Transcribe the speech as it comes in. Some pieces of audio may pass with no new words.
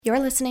You're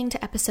listening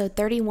to episode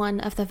 31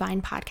 of the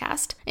Vine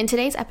podcast. In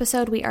today's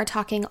episode, we are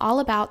talking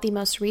all about the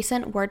most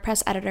recent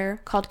WordPress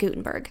editor called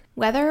Gutenberg.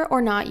 Whether or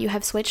not you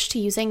have switched to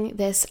using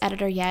this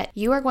editor yet,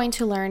 you are going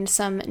to learn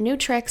some new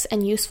tricks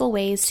and useful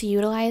ways to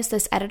utilize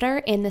this editor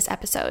in this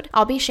episode.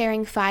 I'll be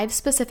sharing 5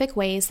 specific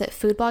ways that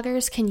food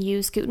bloggers can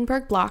use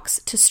Gutenberg blocks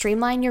to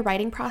streamline your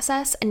writing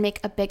process and make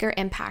a bigger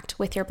impact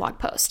with your blog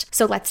post.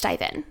 So let's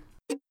dive in.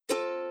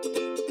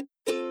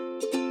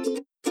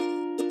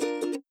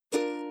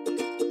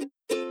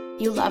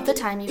 You love the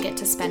time you get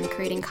to spend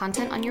creating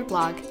content on your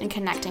blog and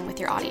connecting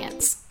with your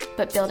audience.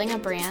 But building a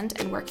brand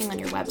and working on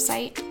your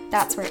website,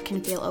 that's where it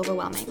can feel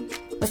overwhelming.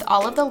 With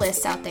all of the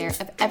lists out there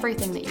of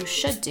everything that you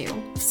should do,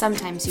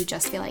 sometimes you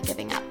just feel like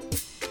giving up.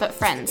 But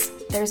friends,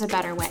 there's a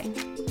better way.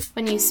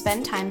 When you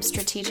spend time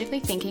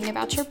strategically thinking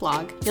about your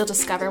blog, you'll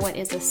discover what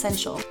is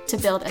essential to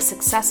build a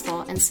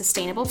successful and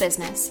sustainable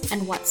business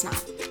and what's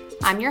not.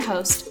 I'm your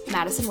host,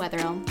 Madison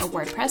Wetherill, a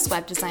WordPress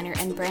web designer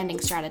and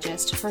branding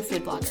strategist for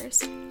food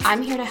bloggers.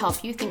 I'm here to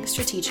help you think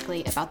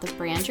strategically about the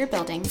brand you're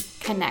building,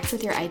 connect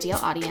with your ideal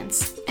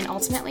audience, and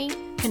ultimately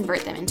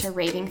convert them into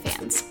raving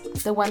fans,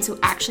 the ones who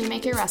actually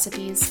make your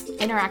recipes,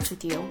 interact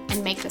with you,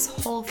 and make this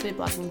whole food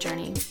blogging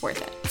journey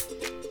worth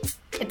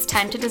it. It's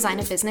time to design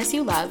a business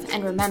you love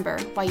and remember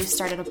why you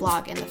started a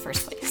blog in the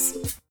first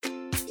place.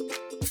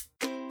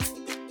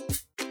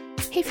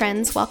 Hey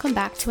friends, welcome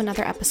back to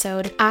another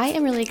episode. I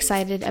am really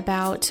excited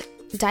about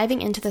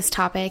diving into this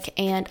topic,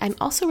 and I'm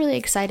also really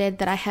excited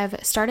that I have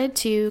started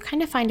to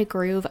kind of find a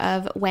groove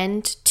of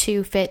when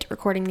to fit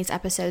recording these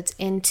episodes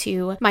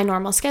into my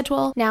normal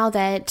schedule now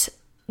that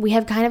we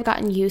have kind of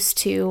gotten used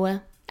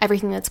to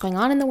everything that's going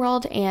on in the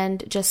world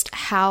and just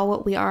how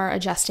we are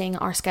adjusting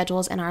our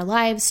schedules and our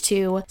lives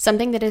to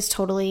something that is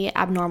totally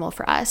abnormal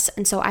for us.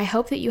 And so I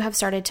hope that you have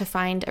started to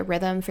find a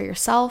rhythm for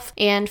yourself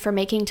and for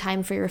making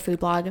time for your food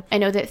blog. I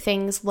know that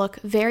things look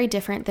very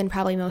different than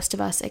probably most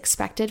of us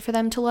expected for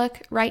them to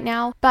look right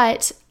now,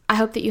 but I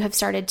hope that you have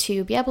started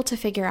to be able to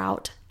figure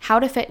out how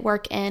to fit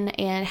work in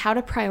and how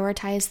to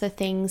prioritize the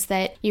things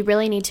that you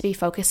really need to be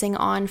focusing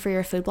on for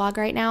your food blog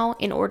right now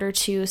in order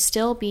to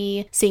still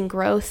be seeing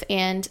growth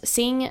and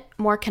seeing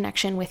more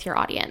connection with your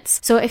audience.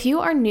 So if you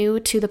are new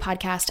to the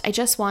podcast, I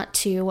just want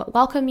to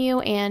welcome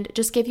you and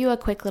just give you a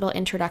quick little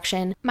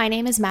introduction. My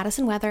name is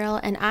Madison Wetherill,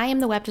 and I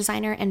am the web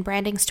designer and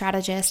branding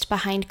strategist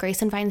behind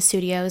Grace and Vine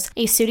Studios,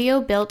 a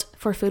studio built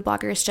for food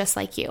bloggers just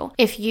like you.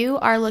 If you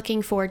are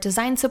looking for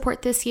design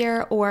support this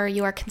year or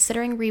you are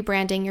considering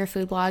rebranding your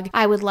food blog,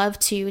 I would love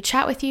to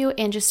chat with you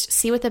and just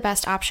see what the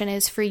best option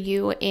is for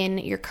you in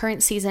your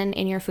current season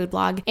in your food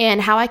blog and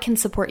how I can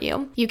support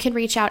you. You can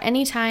reach out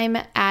anytime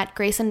at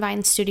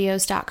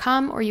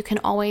graceandvinestudios.com, or you can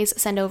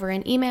always send over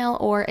an email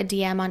or a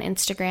DM on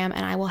Instagram,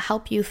 and I will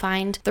help you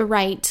find the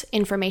right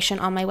information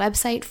on my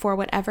website for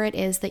whatever it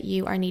is that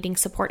you are needing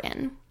support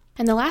in.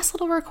 And the last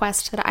little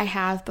request that I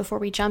have before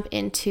we jump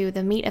into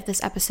the meat of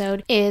this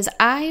episode is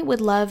I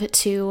would love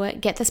to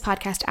get this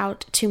podcast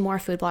out to more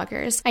food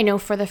bloggers. I know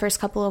for the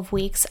first couple of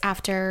weeks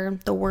after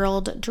the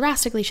world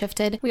drastically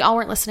shifted, we all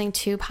weren't listening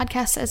to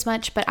podcasts as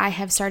much, but I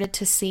have started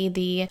to see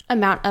the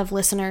amount of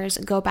listeners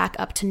go back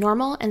up to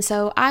normal. And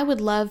so I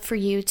would love for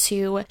you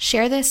to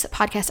share this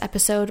podcast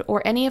episode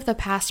or any of the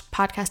past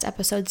podcast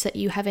episodes that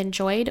you have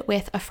enjoyed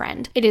with a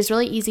friend. It is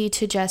really easy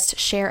to just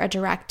share a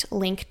direct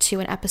link to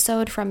an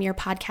episode from your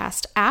podcast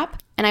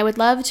app. And I would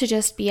love to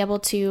just be able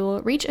to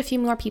reach a few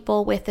more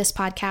people with this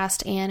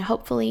podcast and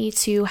hopefully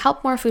to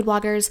help more food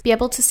bloggers be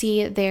able to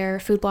see their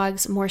food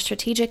blogs more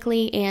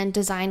strategically and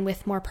design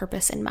with more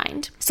purpose in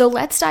mind. So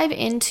let's dive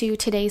into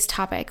today's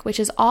topic, which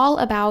is all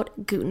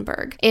about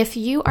Gutenberg. If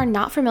you are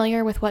not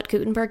familiar with what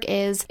Gutenberg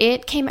is,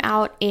 it came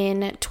out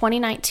in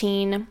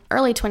 2019,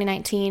 early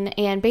 2019,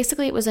 and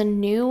basically it was a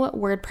new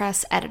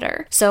WordPress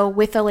editor. So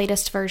with the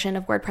latest version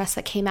of WordPress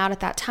that came out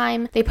at that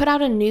time, they put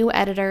out a new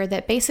editor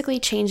that basically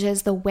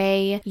changes the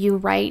way you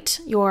write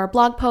your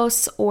blog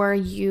posts or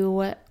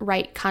you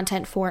write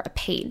content for a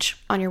page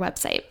on your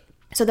website.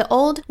 So the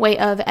old way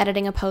of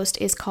editing a post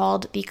is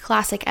called the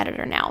classic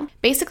editor now.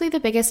 Basically, the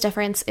biggest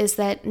difference is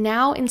that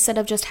now instead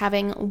of just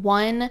having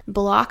one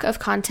block of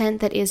content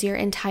that is your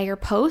entire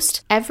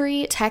post,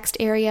 every text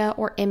area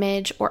or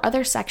image or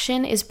other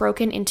section is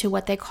broken into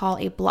what they call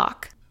a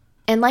block.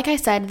 And like I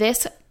said,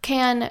 this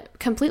can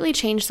completely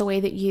change the way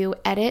that you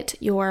edit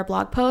your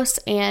blog posts.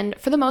 And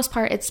for the most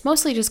part, it's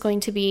mostly just going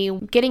to be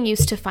getting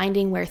used to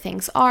finding where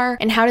things are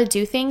and how to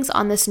do things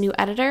on this new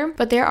editor.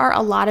 But there are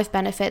a lot of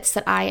benefits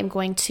that I am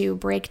going to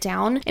break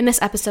down in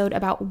this episode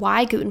about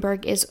why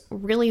Gutenberg is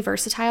really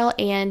versatile,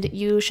 and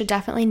you should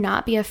definitely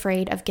not be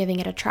afraid of giving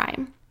it a try.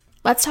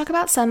 Let's talk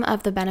about some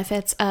of the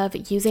benefits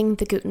of using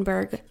the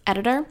Gutenberg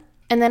editor,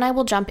 and then I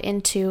will jump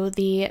into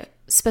the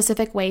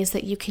specific ways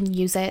that you can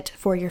use it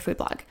for your food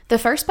blog. The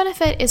first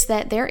benefit is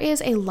that there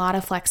is a lot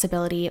of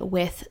flexibility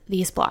with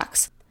these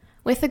blocks.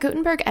 With the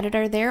Gutenberg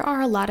editor, there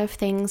are a lot of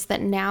things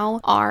that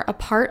now are a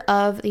part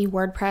of the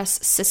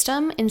WordPress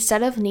system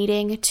instead of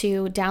needing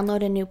to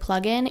download a new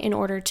plugin in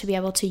order to be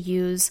able to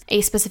use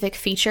a specific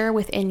feature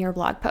within your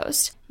blog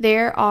post.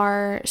 There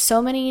are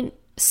so many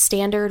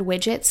standard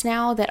widgets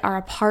now that are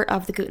a part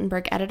of the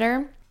Gutenberg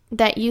editor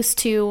that used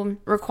to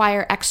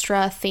require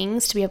extra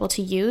things to be able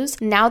to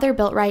use. Now they're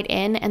built right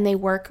in and they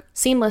work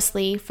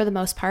seamlessly for the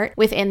most part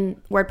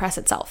within WordPress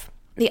itself.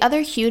 The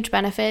other huge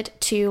benefit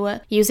to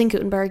using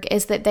Gutenberg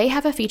is that they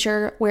have a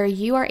feature where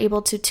you are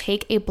able to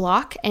take a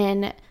block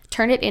and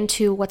turn it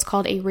into what's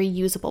called a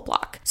reusable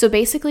block. So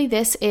basically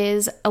this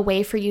is a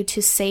way for you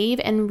to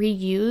save and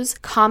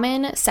reuse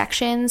common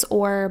sections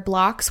or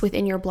blocks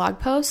within your blog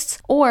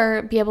posts,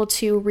 or be able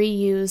to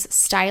reuse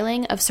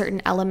styling of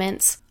certain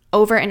elements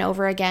over and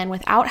over again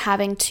without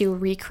having to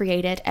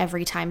recreate it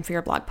every time for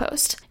your blog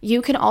post.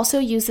 You can also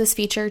use this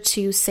feature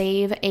to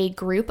save a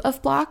group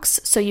of blocks,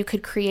 so you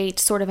could create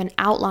sort of an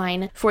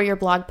outline for your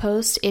blog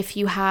post if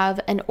you have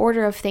an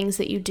order of things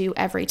that you do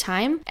every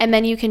time, and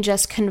then you can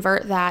just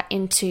convert that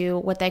into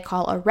what they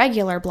call a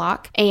regular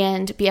block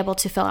and be able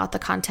to fill out the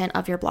content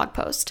of your blog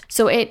post.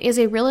 So it is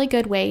a really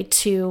good way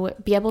to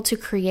be able to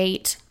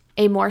create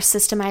a more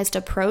systemized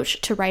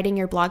approach to writing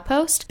your blog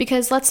post,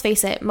 because let's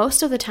face it,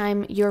 most of the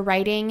time you're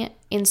writing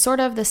in sort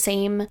of the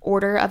same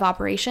order of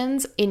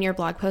operations in your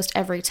blog post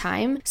every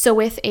time. So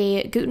with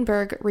a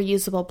Gutenberg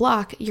reusable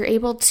block, you're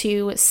able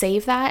to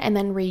save that and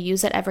then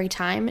reuse it every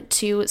time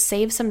to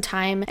save some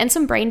time and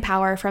some brain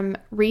power from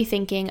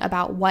rethinking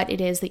about what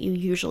it is that you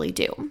usually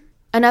do.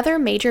 Another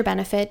major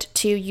benefit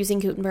to using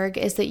Gutenberg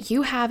is that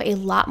you have a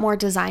lot more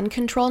design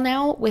control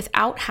now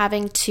without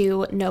having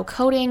to know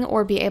coding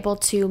or be able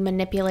to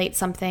manipulate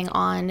something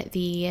on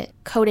the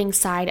coding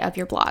side of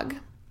your blog.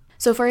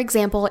 So for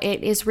example,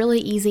 it is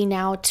really easy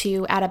now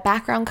to add a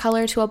background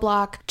color to a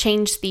block,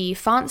 change the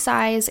font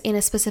size in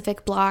a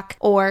specific block,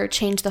 or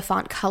change the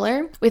font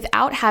color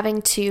without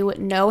having to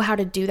know how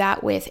to do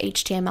that with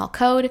HTML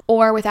code,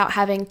 or without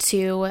having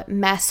to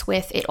mess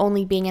with it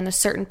only being in a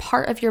certain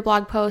part of your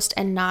blog post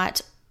and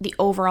not the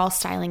overall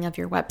styling of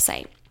your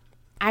website.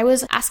 I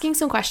was asking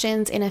some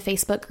questions in a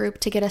Facebook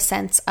group to get a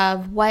sense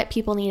of what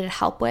people needed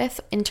help with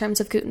in terms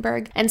of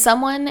Gutenberg, and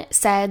someone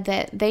said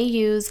that they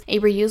use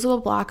a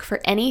reusable block for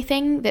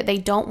anything that they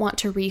don't want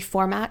to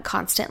reformat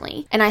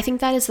constantly. And I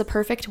think that is the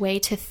perfect way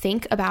to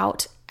think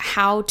about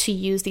how to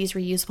use these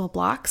reusable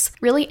blocks.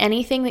 Really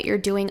anything that you're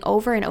doing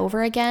over and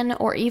over again,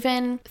 or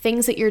even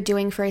things that you're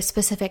doing for a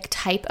specific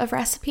type of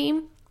recipe.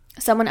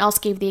 Someone else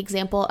gave the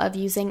example of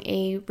using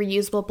a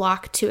reusable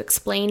block to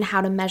explain how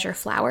to measure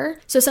flour.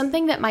 So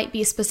something that might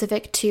be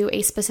specific to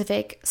a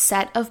specific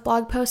set of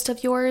blog posts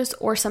of yours,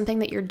 or something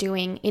that you're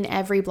doing in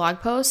every blog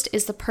post,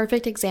 is the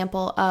perfect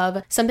example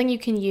of something you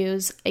can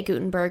use a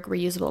Gutenberg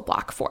reusable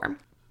block for.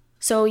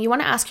 So you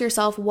want to ask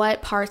yourself,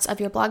 what parts of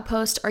your blog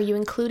post are you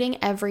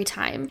including every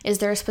time? Is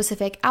there a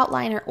specific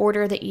outline or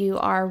order that you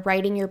are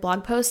writing your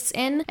blog posts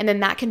in? And then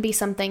that can be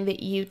something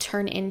that you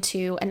turn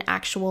into an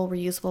actual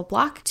reusable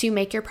block to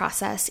make your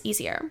process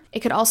easier. It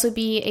could also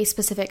be a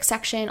specific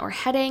section or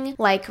heading,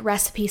 like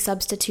recipe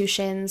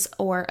substitutions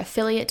or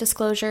affiliate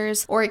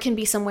disclosures, or it can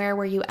be somewhere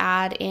where you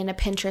add in a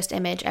Pinterest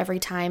image every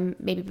time,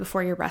 maybe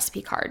before your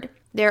recipe card.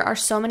 There are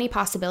so many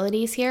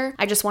possibilities here.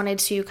 I just wanted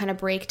to kind of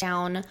break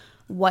down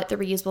what the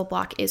reusable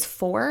block is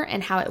for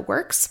and how it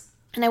works.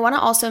 And I want to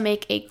also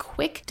make a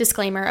quick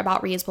disclaimer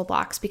about reusable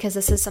blocks, because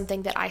this is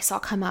something that I saw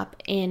come up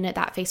in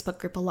that Facebook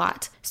group a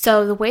lot.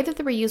 So the way that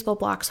the reusable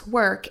blocks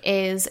work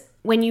is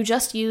when you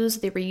just use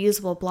the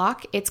reusable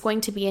block, it's going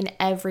to be in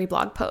every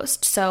blog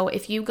post. So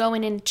if you go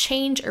in and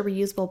change a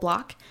reusable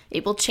block,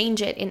 it will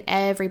change it in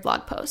every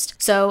blog post.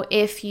 So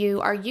if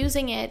you are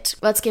using it,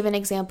 let's give an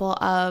example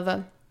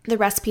of the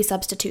recipe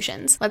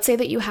substitutions. Let's say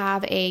that you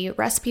have a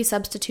recipe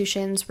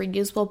substitutions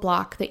reusable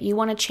block that you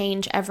want to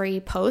change every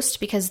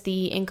post because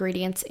the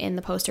ingredients in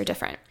the post are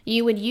different.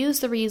 You would use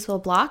the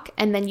reusable block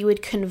and then you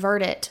would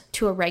convert it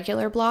to a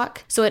regular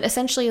block. So it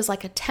essentially is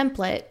like a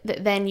template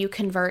that then you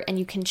convert and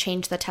you can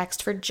change the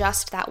text for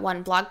just that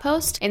one blog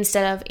post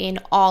instead of in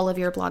all of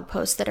your blog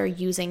posts that are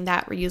using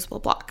that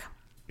reusable block.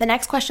 The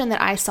next question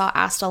that I saw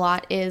asked a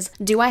lot is,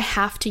 do I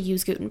have to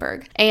use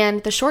Gutenberg?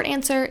 And the short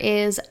answer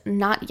is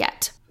not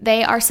yet.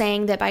 They are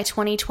saying that by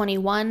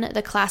 2021,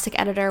 the classic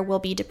editor will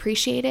be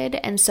depreciated,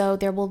 and so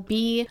there will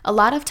be a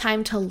lot of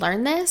time to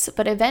learn this,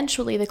 but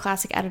eventually the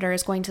classic editor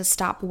is going to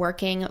stop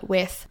working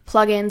with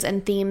plugins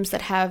and themes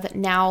that have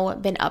now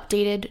been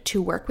updated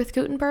to work with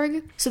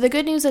Gutenberg. So the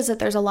good news is that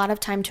there's a lot of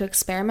time to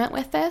experiment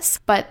with this,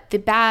 but the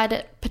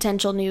bad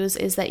potential news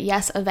is that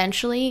yes,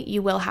 eventually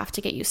you will have to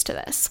get used to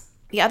this.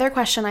 The other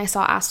question I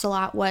saw asked a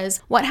lot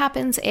was, what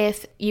happens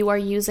if you are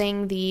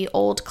using the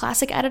old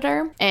classic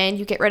editor and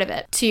you get rid of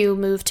it to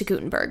move to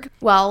Gutenberg?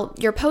 Well,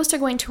 your posts are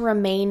going to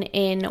remain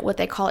in what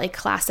they call a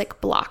classic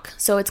block.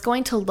 So it's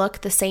going to look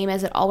the same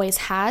as it always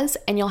has,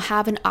 and you'll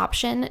have an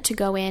option to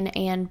go in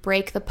and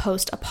break the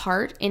post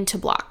apart into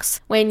blocks.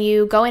 When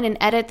you go in and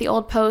edit the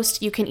old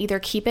post, you can either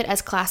keep it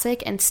as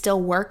classic and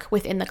still work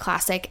within the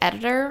classic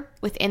editor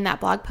within that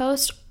blog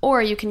post,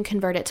 or you can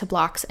convert it to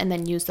blocks and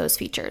then use those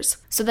features.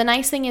 So the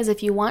nice thing is,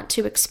 if you want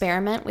to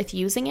experiment with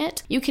using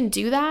it, you can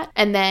do that,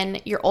 and then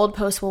your old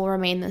post will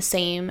remain the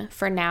same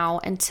for now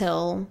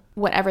until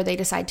whatever they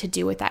decide to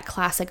do with that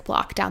classic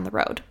block down the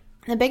road.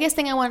 The biggest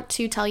thing I want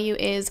to tell you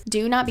is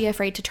do not be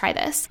afraid to try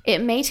this.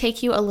 It may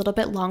take you a little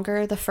bit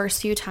longer the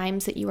first few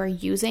times that you are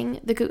using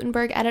the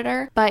Gutenberg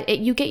editor, but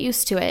you get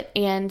used to it,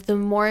 and the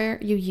more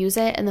you use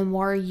it and the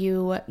more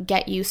you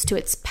get used to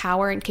its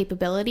power and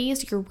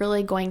capabilities, you're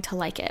really going to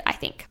like it, I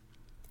think.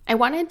 I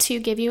wanted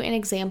to give you an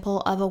example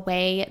of a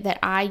way that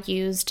I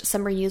used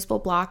some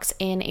reusable blocks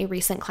in a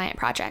recent client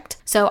project.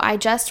 So I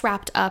just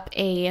wrapped up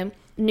a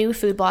new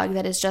food blog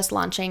that is just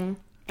launching,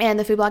 and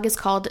the food blog is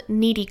called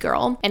Needy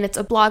Girl, and it's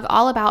a blog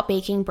all about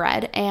baking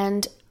bread.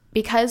 And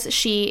because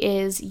she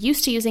is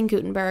used to using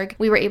Gutenberg,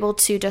 we were able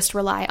to just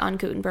rely on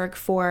Gutenberg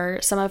for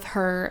some of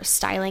her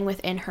styling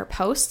within her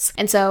posts.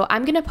 And so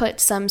I'm going to put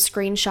some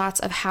screenshots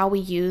of how we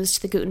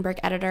used the Gutenberg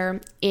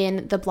editor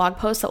in the blog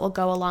post that will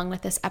go along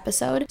with this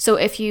episode. So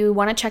if you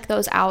want to check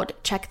those out,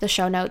 check the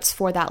show notes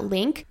for that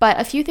link. But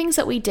a few things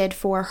that we did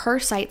for her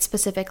site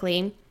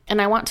specifically.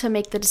 And I want to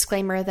make the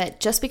disclaimer that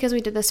just because we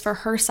did this for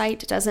her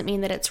site doesn't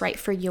mean that it's right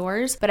for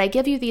yours, but I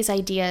give you these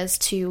ideas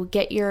to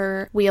get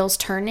your wheels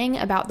turning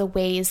about the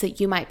ways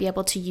that you might be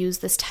able to use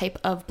this type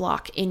of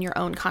block in your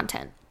own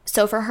content.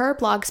 So for her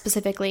blog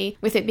specifically,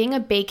 with it being a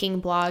baking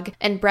blog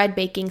and bread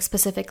baking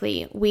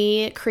specifically,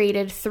 we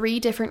created 3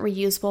 different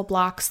reusable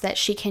blocks that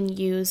she can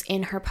use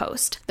in her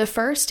post. The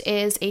first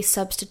is a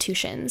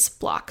substitutions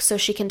block. So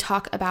she can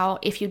talk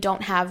about if you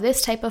don't have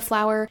this type of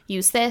flour,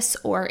 use this,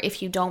 or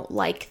if you don't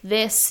like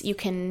this, you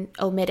can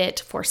omit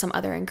it for some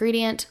other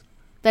ingredient.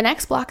 The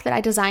next block that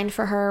I designed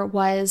for her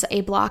was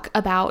a block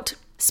about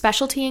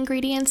specialty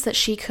ingredients that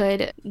she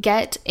could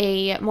get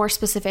a more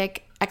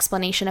specific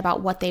explanation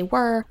about what they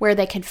were, where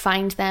they could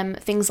find them,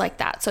 things like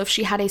that. So if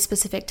she had a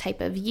specific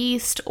type of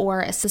yeast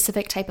or a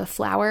specific type of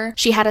flour,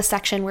 she had a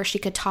section where she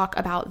could talk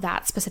about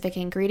that specific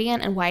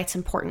ingredient and why it's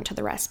important to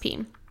the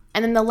recipe.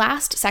 And then the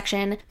last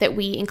section that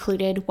we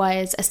included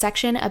was a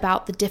section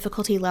about the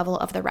difficulty level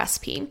of the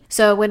recipe.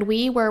 So when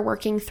we were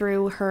working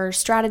through her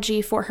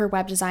strategy for her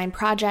web design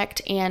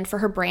project and for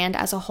her brand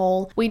as a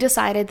whole, we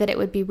decided that it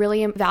would be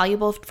really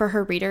valuable for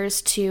her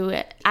readers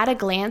to, at a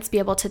glance, be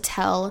able to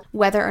tell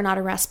whether or not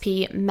a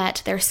recipe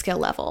met their skill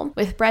level.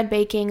 With bread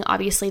baking,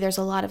 obviously there's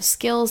a lot of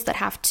skills that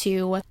have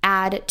to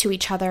add to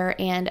each other,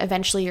 and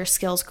eventually your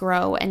skills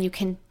grow and you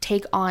can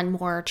take on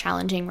more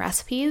challenging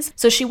recipes.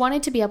 So she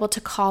wanted to be able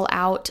to call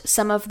out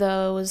some of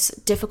those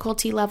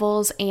difficulty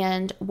levels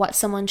and what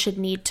someone should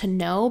need to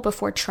know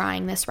before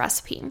trying this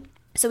recipe.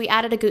 So we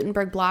added a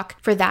Gutenberg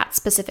block for that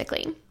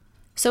specifically.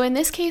 So in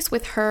this case,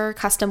 with her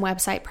custom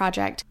website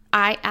project,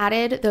 I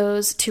added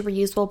those 2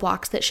 reusable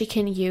blocks that she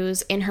can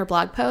use in her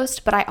blog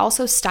post, but I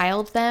also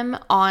styled them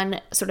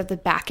on sort of the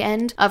back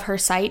end of her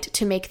site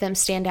to make them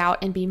stand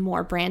out and be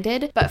more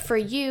branded. But for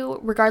you,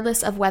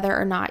 regardless of whether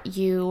or not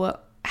you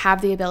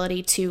have the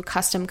ability to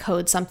custom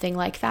code something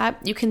like that,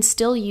 you can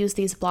still use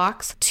these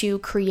blocks to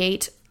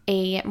create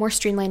a more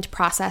streamlined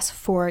process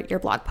for your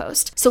blog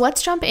post. So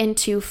let's jump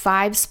into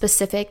 5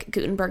 specific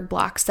Gutenberg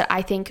blocks that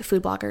I think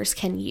food bloggers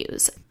can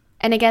use.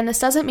 And again, this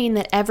doesn't mean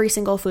that every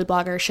single food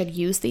blogger should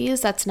use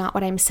these. That's not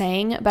what I'm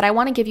saying, but I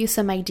want to give you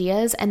some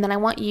ideas, and then I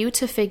want you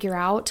to figure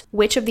out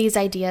which of these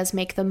ideas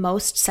make the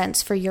most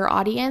sense for your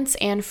audience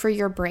and for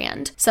your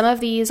brand. Some of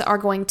these are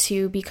going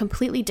to be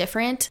completely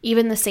different,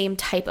 even the same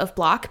type of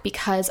block,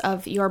 because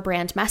of your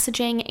brand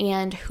messaging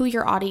and who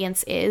your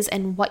audience is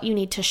and what you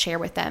need to share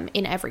with them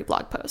in every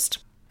blog post.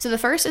 So the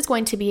first is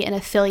going to be an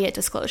affiliate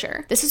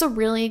disclosure. This is a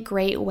really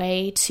great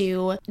way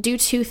to do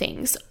 2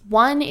 things.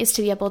 One is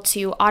to be able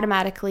to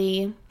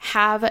automatically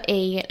have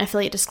an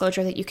affiliate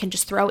disclosure that you can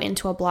just throw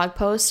into a blog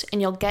post,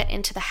 and you'll get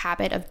into the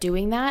habit of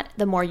doing that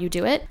the more you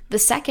do it. The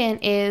second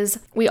is,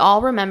 we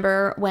all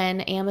remember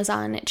when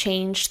Amazon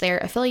changed their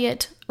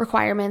affiliate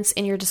requirements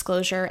in your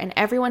disclosure, and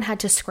everyone had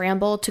to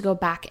scramble to go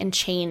back and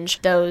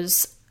change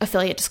those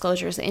affiliate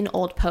disclosures in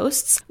old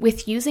posts.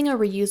 With using a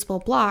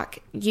reusable block,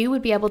 you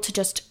would be able to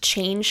just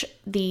change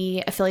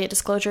the affiliate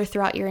disclosure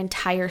throughout your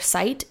entire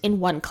site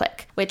in one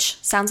click, which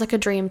sounds like a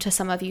dream to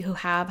some of you who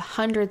have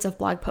hundreds of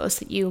blog posts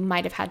that you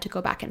might have had to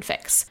go back and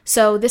fix.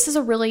 So this is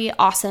a really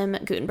awesome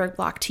Gutenberg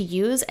block to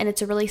use, and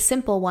it's a really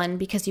simple one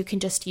because you can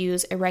just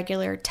use a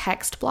regular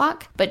text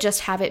block, but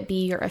just have it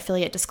be your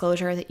affiliate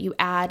disclosure that you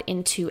add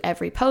into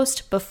every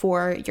post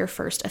before your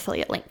first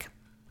affiliate link.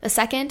 The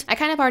second, I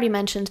kind of already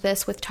mentioned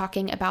this with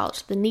talking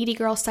about the Needy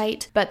Girl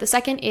site, but the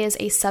second is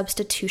a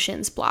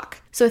substitutions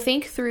block. So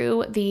think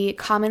through the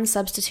common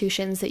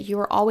substitutions that you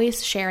are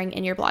always sharing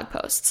in your blog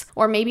posts,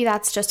 or maybe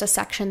that's just a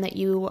section that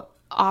you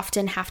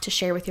often have to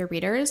share with your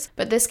readers,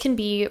 but this can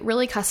be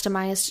really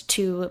customized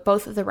to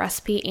both the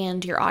recipe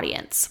and your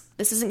audience.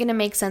 This isn't going to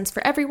make sense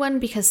for everyone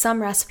because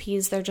some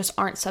recipes, there just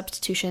aren't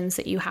substitutions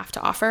that you have to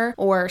offer,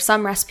 or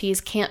some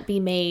recipes can't be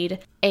made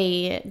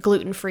a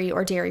gluten-free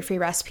or dairy-free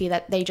recipe,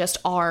 that they just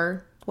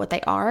are what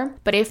they are.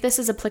 But if this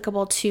is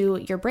applicable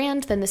to your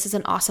brand, then this is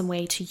an awesome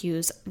way to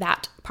use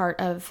that part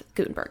of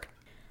Gutenberg.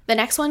 The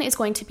next one is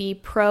going to be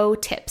pro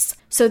tips.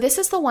 So this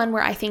is the one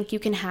where I think you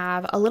can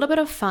have a little bit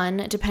of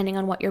fun depending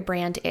on what your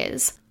brand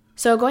is.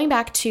 So going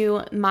back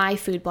to my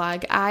food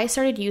blog, I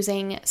started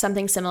using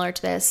something similar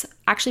to this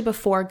actually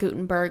before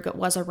Gutenberg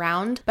was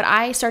around, but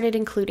I started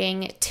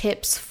including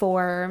tips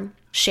for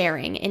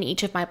sharing in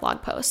each of my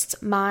blog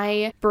posts.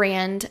 My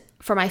brand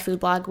for my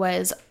food blog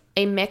was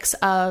a mix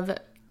of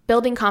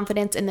building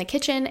confidence in the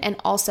kitchen and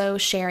also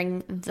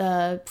sharing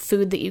the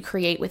food that you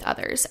create with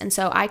others. And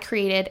so I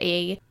created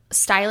a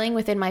styling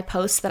within my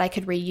posts that I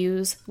could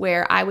reuse,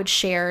 where I would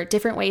share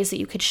different ways that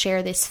you could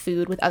share this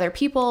food with other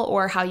people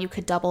or how you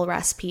could double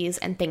recipes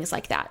and things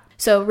like that.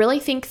 So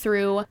really think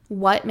through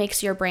what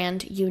makes your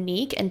brand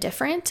unique and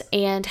different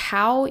and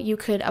how you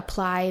could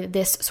apply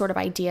this sort of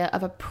idea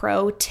of a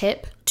pro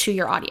tip to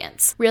your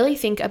audience. Really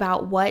think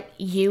about what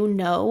you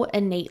know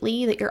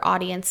innately that your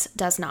audience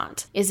does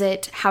not. Is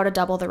it how to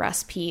double the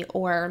recipe,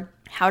 or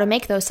how to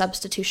make those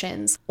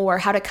substitutions, or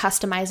how to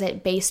customize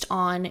it based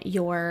on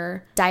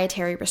your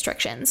dietary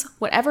restrictions?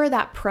 Whatever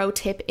that pro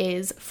tip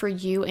is for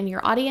you and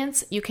your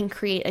audience, you can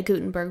create a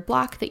Gutenberg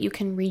block that you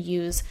can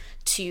reuse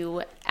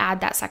to add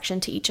that section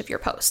to each of your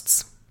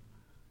posts.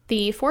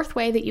 The fourth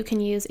way that you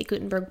can use a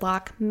Gutenberg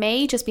block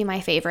may just be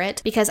my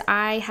favorite, because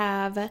I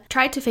have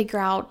tried to figure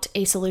out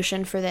a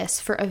solution for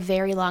this for a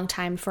very long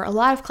time for a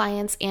lot of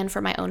clients and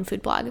for my own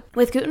food blog.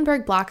 With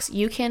Gutenberg blocks,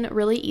 you can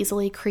really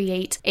easily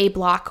create a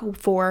block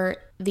for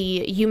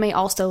the "you may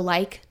also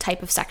like"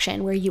 type of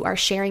section where you are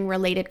sharing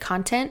related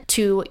content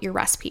to your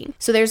recipe.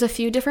 So there's a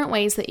few different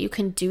ways that you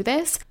can do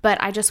this, but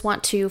I just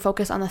want to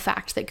focus on the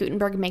fact that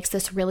Gutenberg makes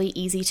this really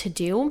easy to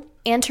do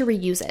and to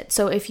reuse it.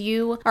 So if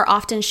you are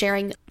often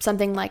sharing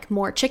something like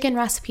more chicken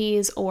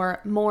recipes or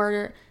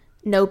more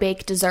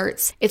no-bake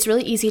desserts, it's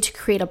really easy to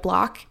create a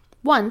block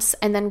once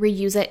and then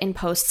reuse it in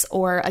posts,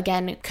 or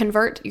again,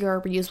 convert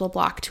your reusable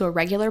block to a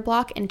regular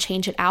block and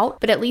change it out.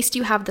 But at least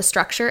you have the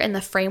structure and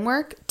the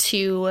framework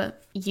to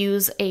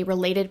use a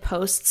related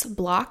posts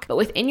block, but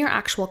within your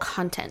actual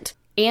content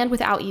and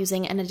without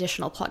using an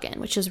additional plugin,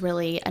 which is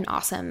really an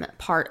awesome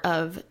part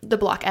of the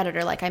block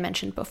editor, like I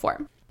mentioned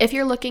before. If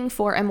you're looking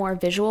for a more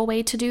visual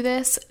way to do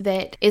this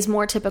that is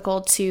more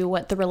typical to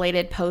what the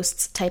related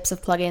posts types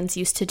of plugins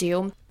used to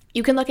do,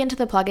 you can look into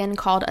the plugin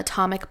called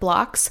Atomic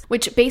Blocks,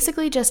 which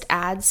basically just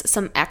adds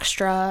some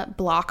extra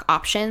block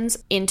options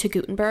into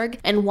Gutenberg.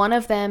 And one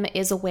of them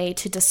is a way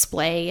to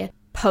display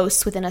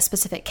posts within a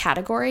specific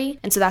category.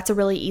 And so that's a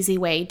really easy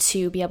way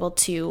to be able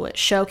to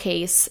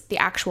showcase the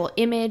actual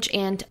image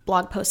and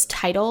blog post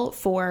title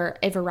for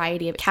a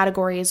variety of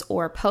categories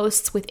or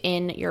posts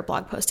within your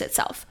blog post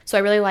itself. So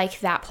I really like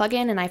that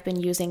plugin, and I've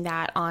been using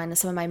that on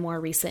some of my more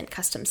recent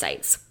custom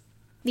sites.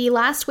 The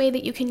last way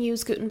that you can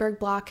use Gutenberg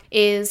block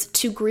is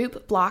to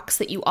group blocks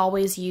that you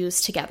always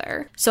use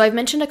together. So I've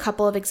mentioned a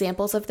couple of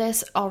examples of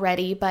this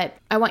already, but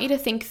I want you to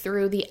think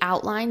through the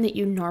outline that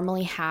you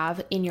normally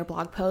have in your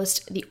blog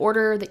post, the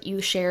order that you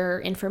share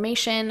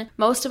information.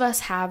 Most of us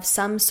have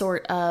some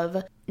sort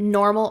of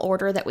normal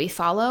order that we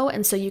follow,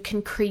 and so you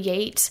can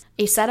create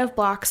a set of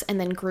blocks and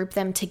then group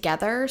them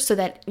together so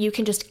that you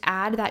can just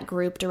add that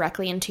group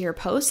directly into your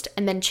post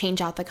and then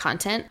change out the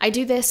content. I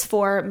do this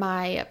for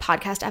my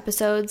podcast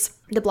episodes.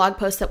 The blog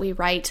posts that we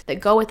write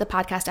that go with the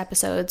podcast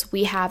episodes,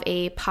 we have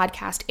a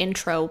podcast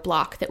intro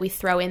block that we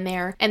throw in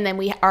there, and then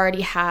we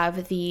already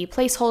have the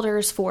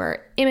placeholders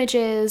for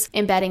images,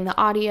 embedding the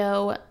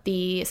audio,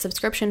 the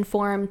subscription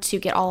form to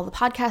get all of the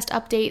podcast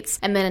updates,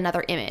 and then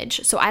another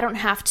image. So I don't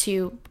have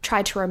to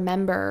try to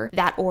remember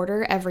that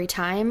order every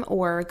time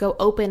or go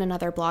open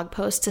another blog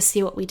post to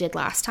see what we did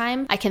last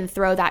time. I can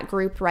throw that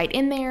group right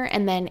in there,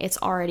 and then it's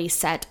already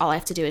set. All I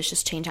have to do is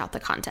just change out the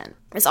content.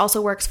 This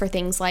also works for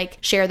things like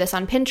share this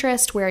on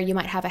Pinterest, where you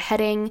might have a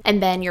heading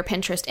and then your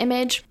Pinterest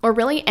image, or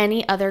really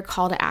any other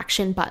call to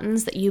action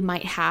buttons that you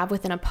might have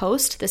within a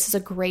post. This is a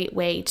great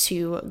way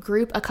to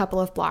group a couple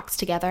of blocks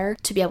together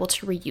to be able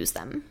to reuse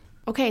them.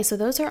 Okay, so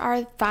those are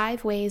our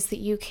 5 ways that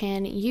you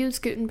can use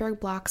Gutenberg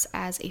blocks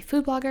as a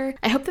food blogger.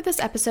 I hope that this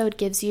episode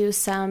gives you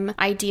some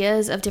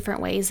ideas of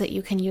different ways that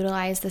you can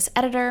utilize this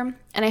editor,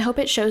 and I hope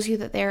it shows you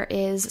that there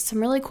is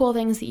some really cool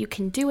things that you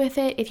can do with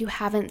it if you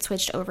haven't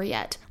switched over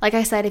yet. Like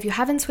I said, if you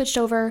haven't switched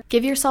over,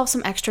 give yourself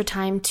some extra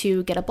time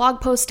to get a blog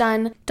post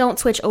done. Don't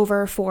switch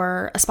over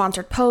for a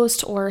sponsored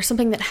post or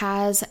something that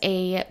has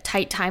a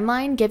tight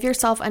timeline. Give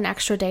yourself an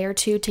extra day or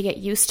two to get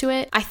used to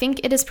it. I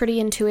think it is pretty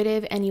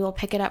intuitive and you will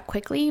pick it up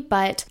quickly,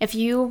 but if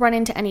you run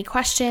into any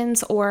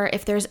questions or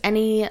if there's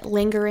any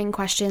lingering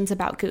questions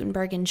about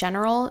Gutenberg in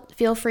general,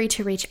 feel free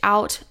to reach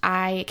out.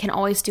 I can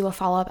always do a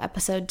follow-up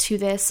episode to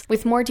this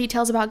with more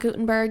details about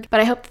Gutenberg,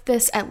 but I hope that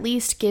this at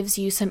least gives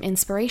you some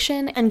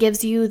inspiration and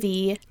gives you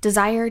the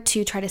desire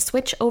to try to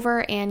switch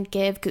over and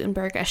give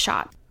Gutenberg a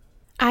shot.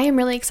 I am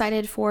really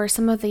excited for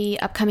some of the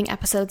upcoming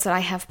episodes that I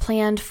have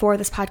planned for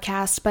this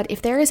podcast, but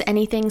if there is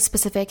anything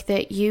specific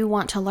that you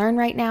want to learn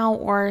right now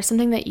or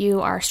something that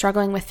you are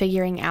struggling with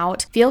figuring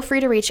out, feel free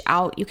to reach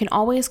out. You can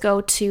always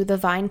go to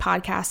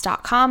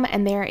thevinepodcast.com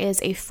and there is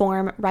a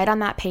form right on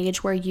that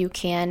page where you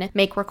can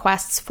make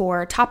requests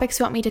for topics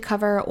you want me to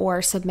cover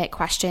or submit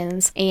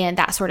questions and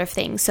that sort of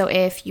thing. So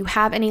if you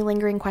have any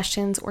lingering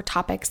questions or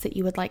topics that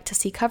you would like to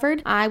see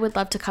covered, I would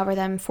love to cover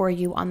them for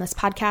you on this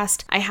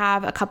podcast. I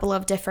have a couple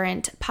of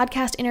different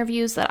podcast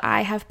interviews that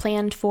I have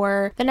planned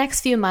for the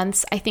next few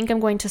months. I think I'm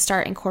going to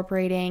start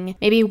incorporating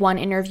maybe one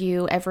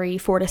interview every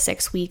 4 to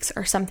 6 weeks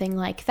or something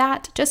like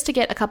that, just to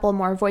get a couple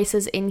more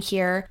voices in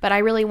here. But I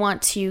really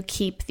want to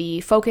keep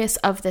the focus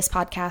of this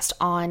podcast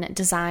on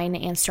design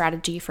and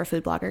strategy for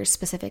food bloggers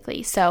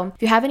specifically. So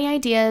if you have any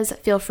ideas,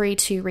 feel free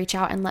to reach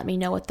out and let me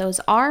know what those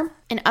are.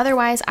 And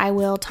otherwise, I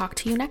will talk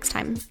to you next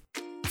time.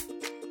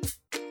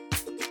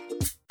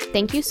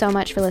 Thank you so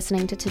much for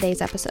listening to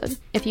today's episode.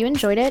 If you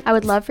enjoyed it, I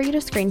would love for you to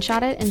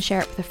screenshot it and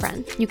share it with a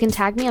friend. You can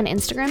tag me on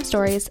Instagram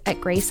stories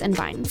at Grace and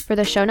Vine. For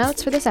the show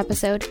notes for this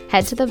episode,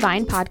 head to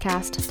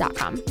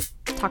thevinepodcast.com.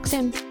 Talk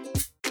soon.